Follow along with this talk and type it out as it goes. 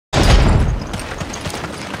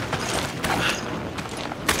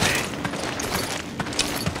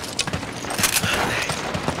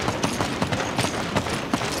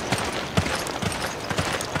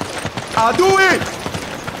عدوي!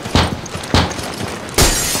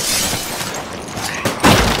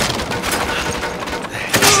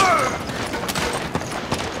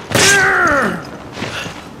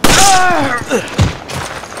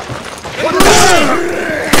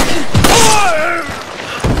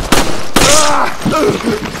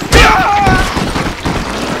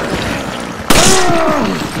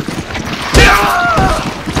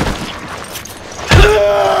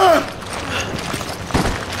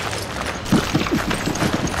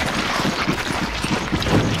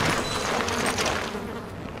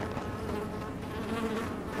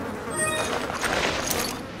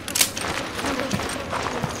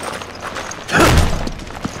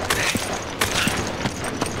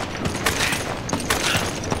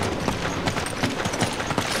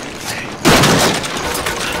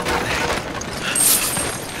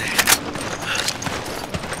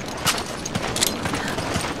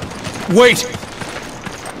 Wait!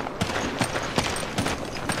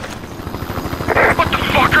 What the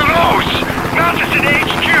fuck are those? Matheson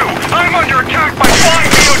HQ! I'm under attack by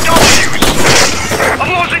flying POWs!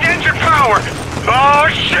 I'm losing engine power! Oh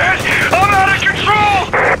shit! I'm out of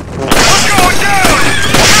control! I'm going down!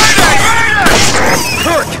 Mayday! Mayday!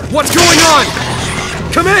 Kirk! What's going on?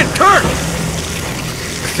 Come in, Kirk!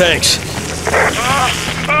 Thanks.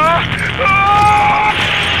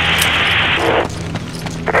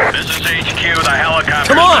 This is HQ, the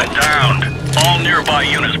helicopter Come on! is downed. All nearby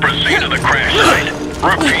units proceed to the crash site.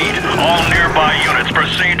 Repeat, all nearby units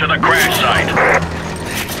proceed to the crash site.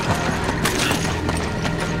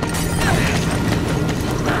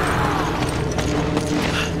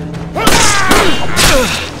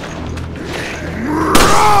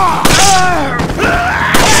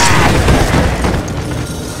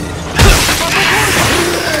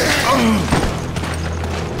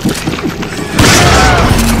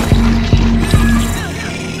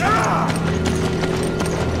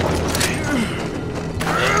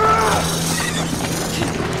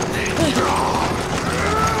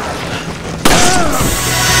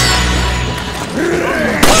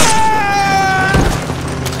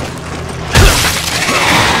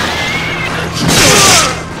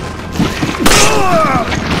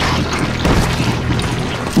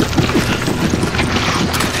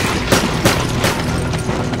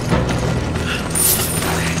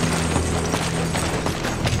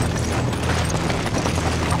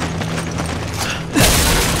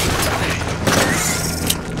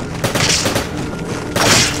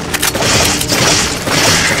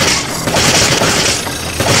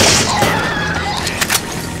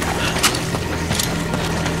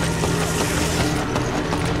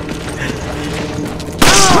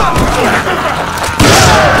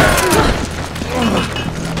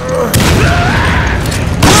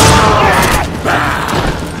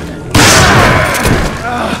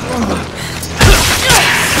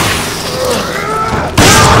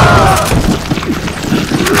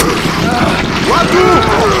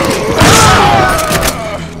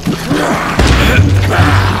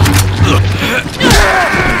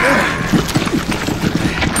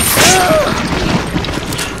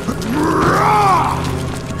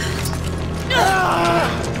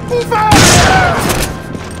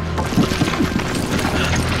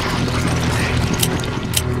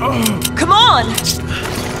 Come on!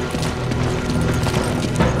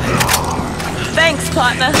 Thanks,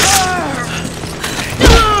 partner.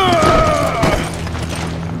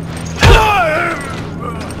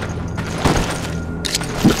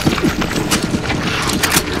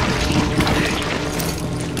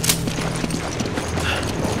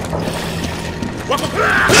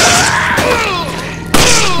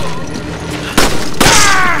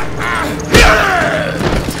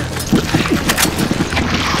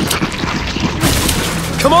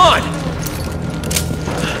 Come on!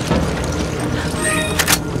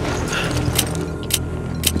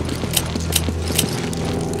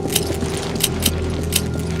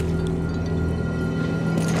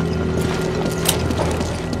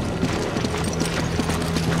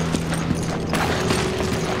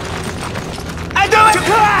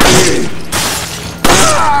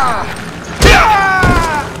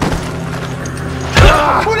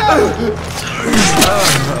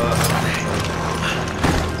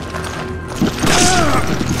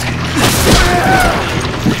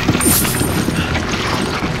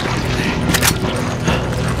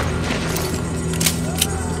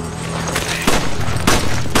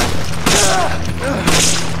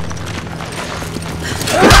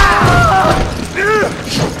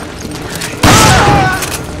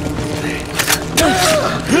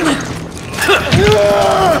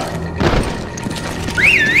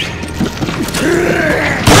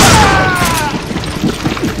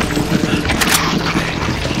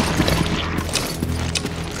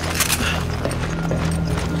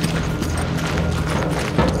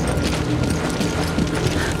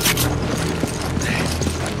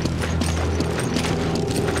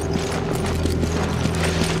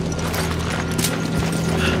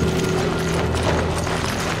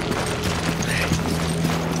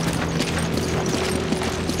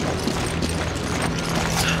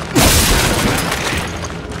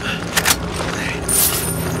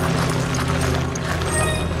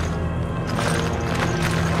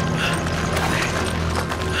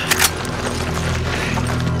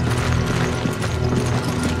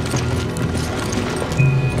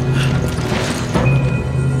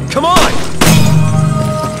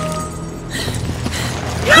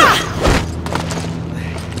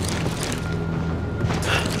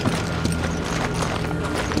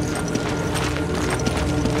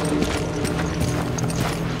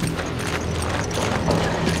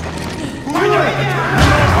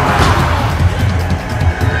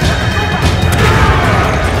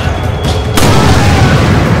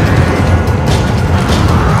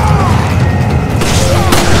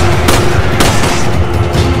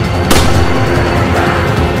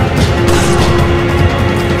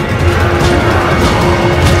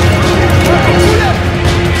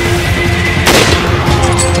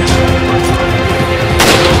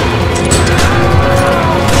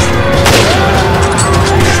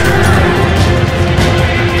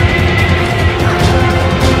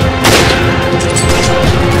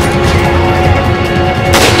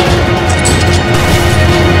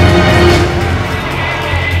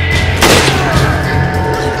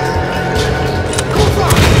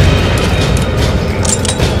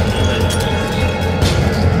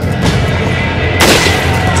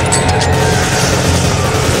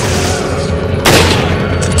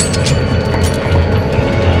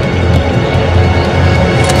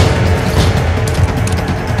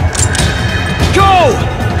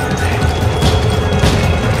 Go!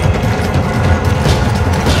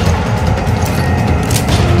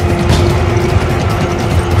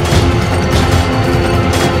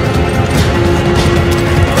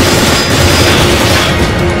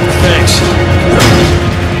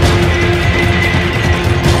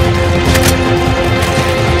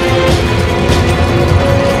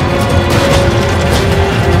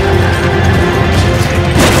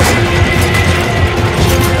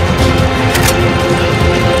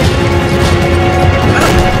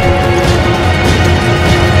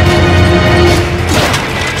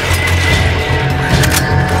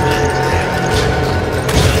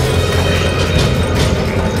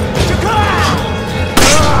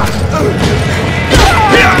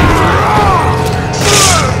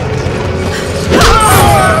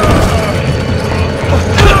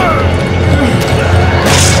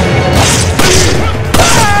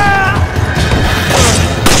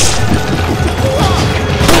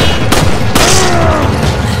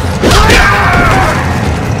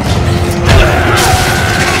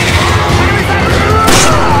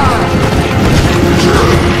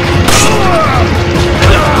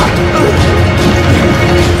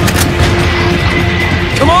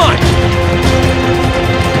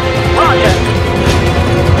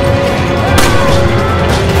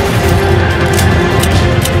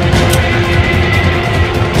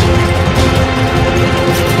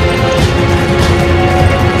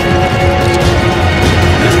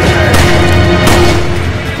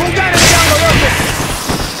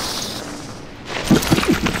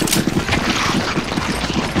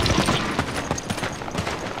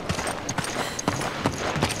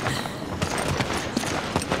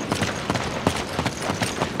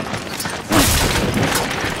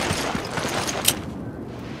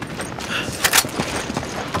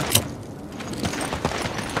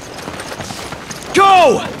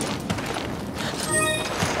 Go!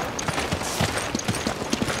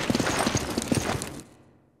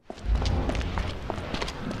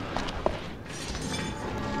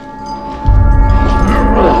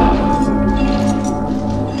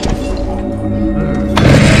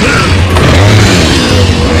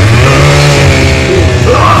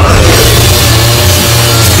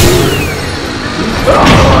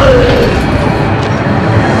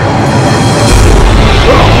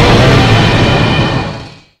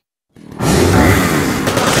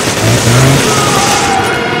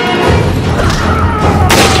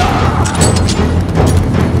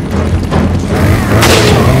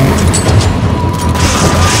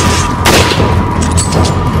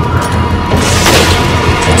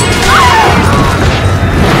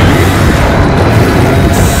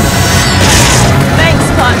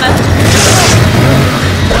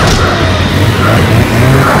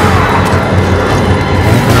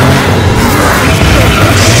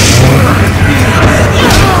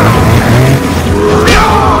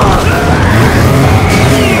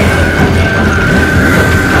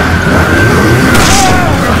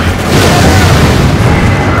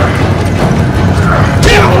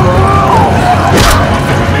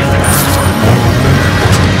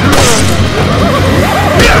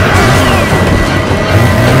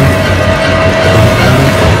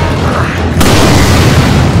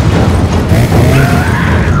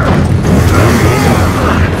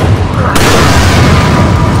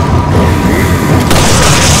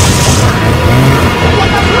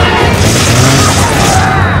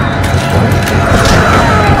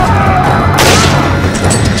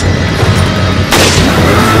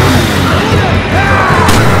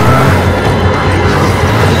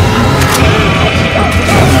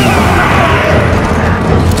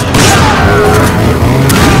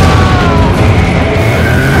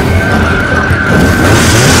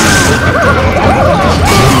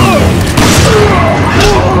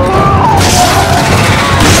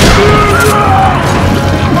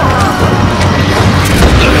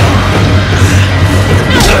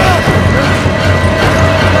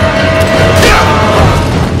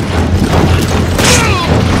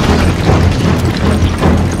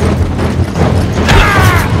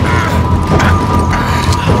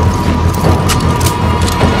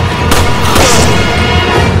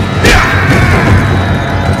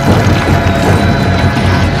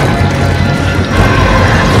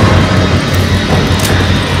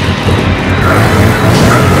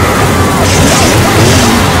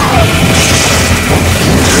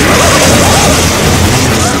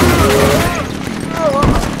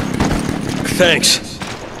 Thanks.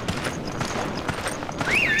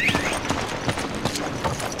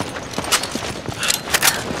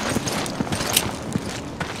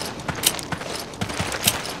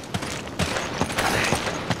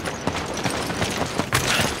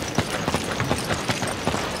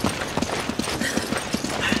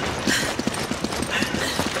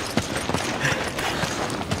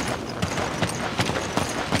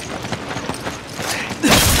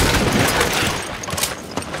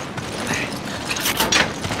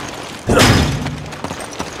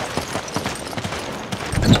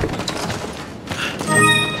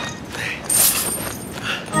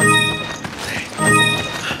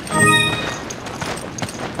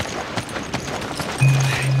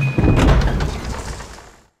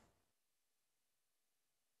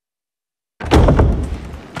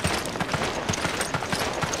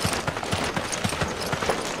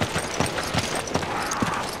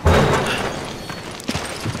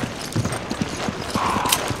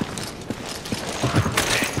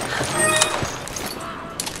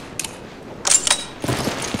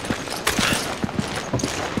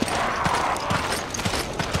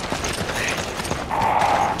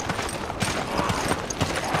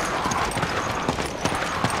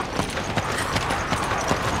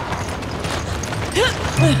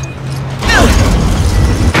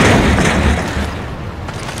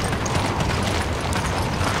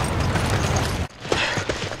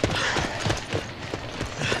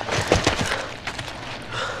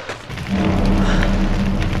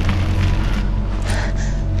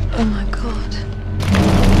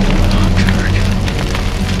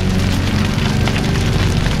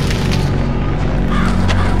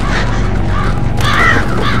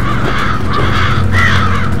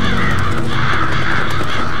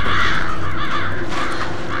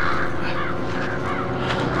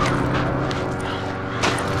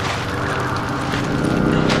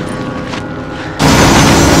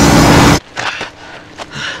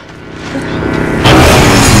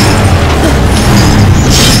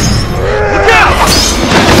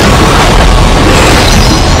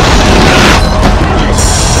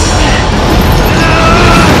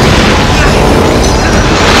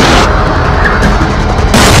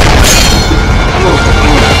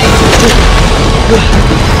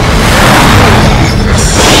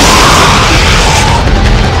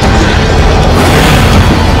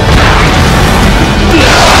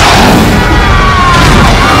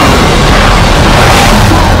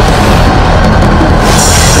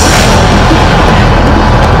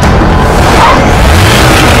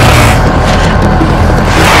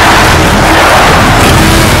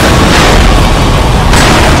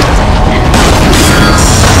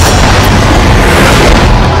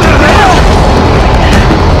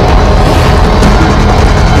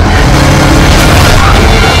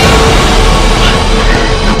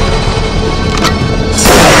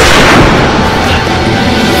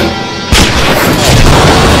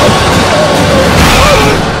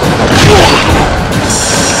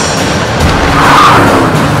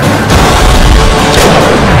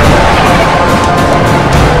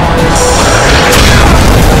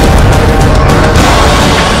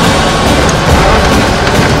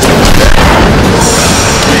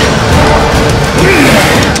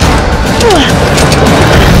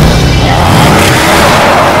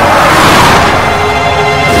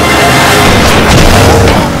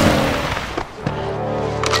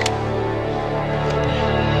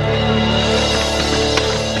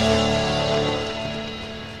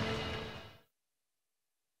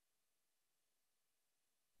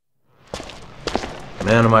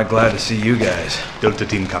 Man, am I glad to see you guys. Delta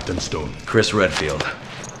Team Captain Stone. Chris Redfield.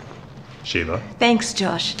 Sheva. Thanks,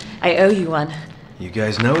 Josh. I owe you one. You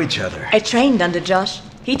guys know each other. I trained under Josh.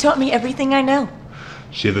 He taught me everything I know.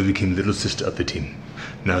 Sheva became little sister of the team.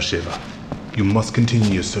 Now, Sheva, you must continue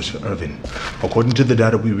your search for Irvin. According to the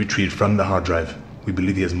data we retrieved from the hard drive, we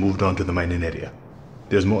believe he has moved on to the mining area.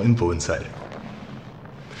 There's more info inside.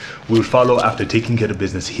 We'll follow after taking care of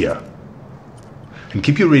business here. And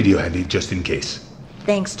keep your radio handy just in case.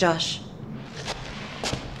 Thanks, Josh.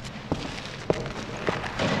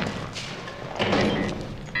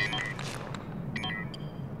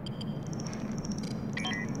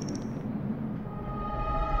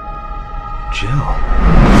 Jill.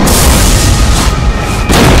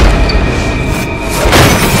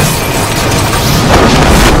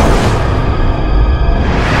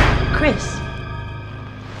 Chris,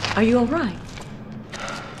 are you all right?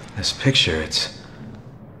 This picture,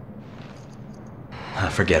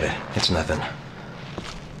 forget it. It's nothing.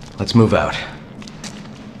 Let's move out.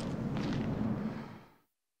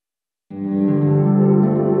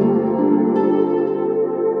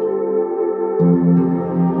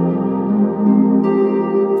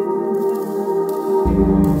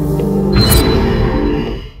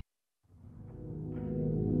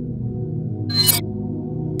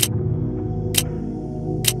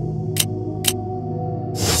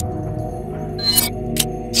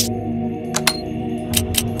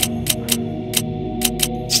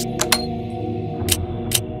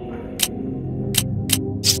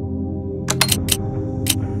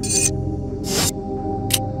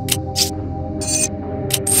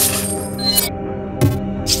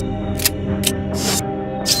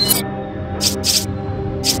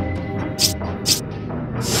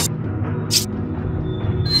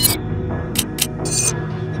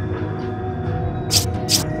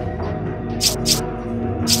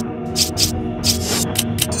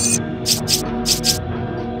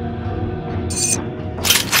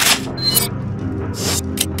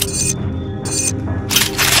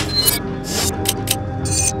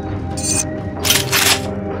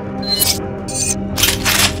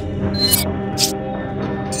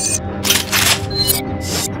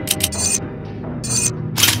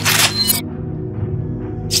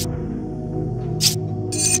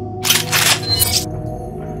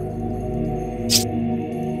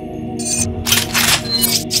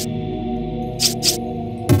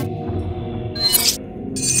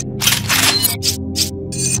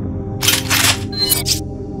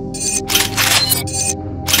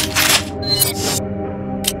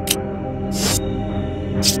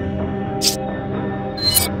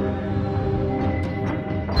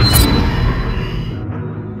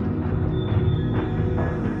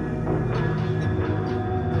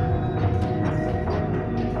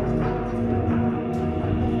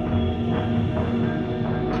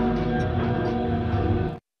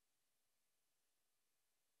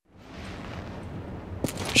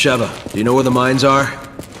 Sheva, do you know where the mines are?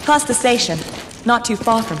 Past the station. Not too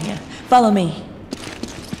far from here. Follow me.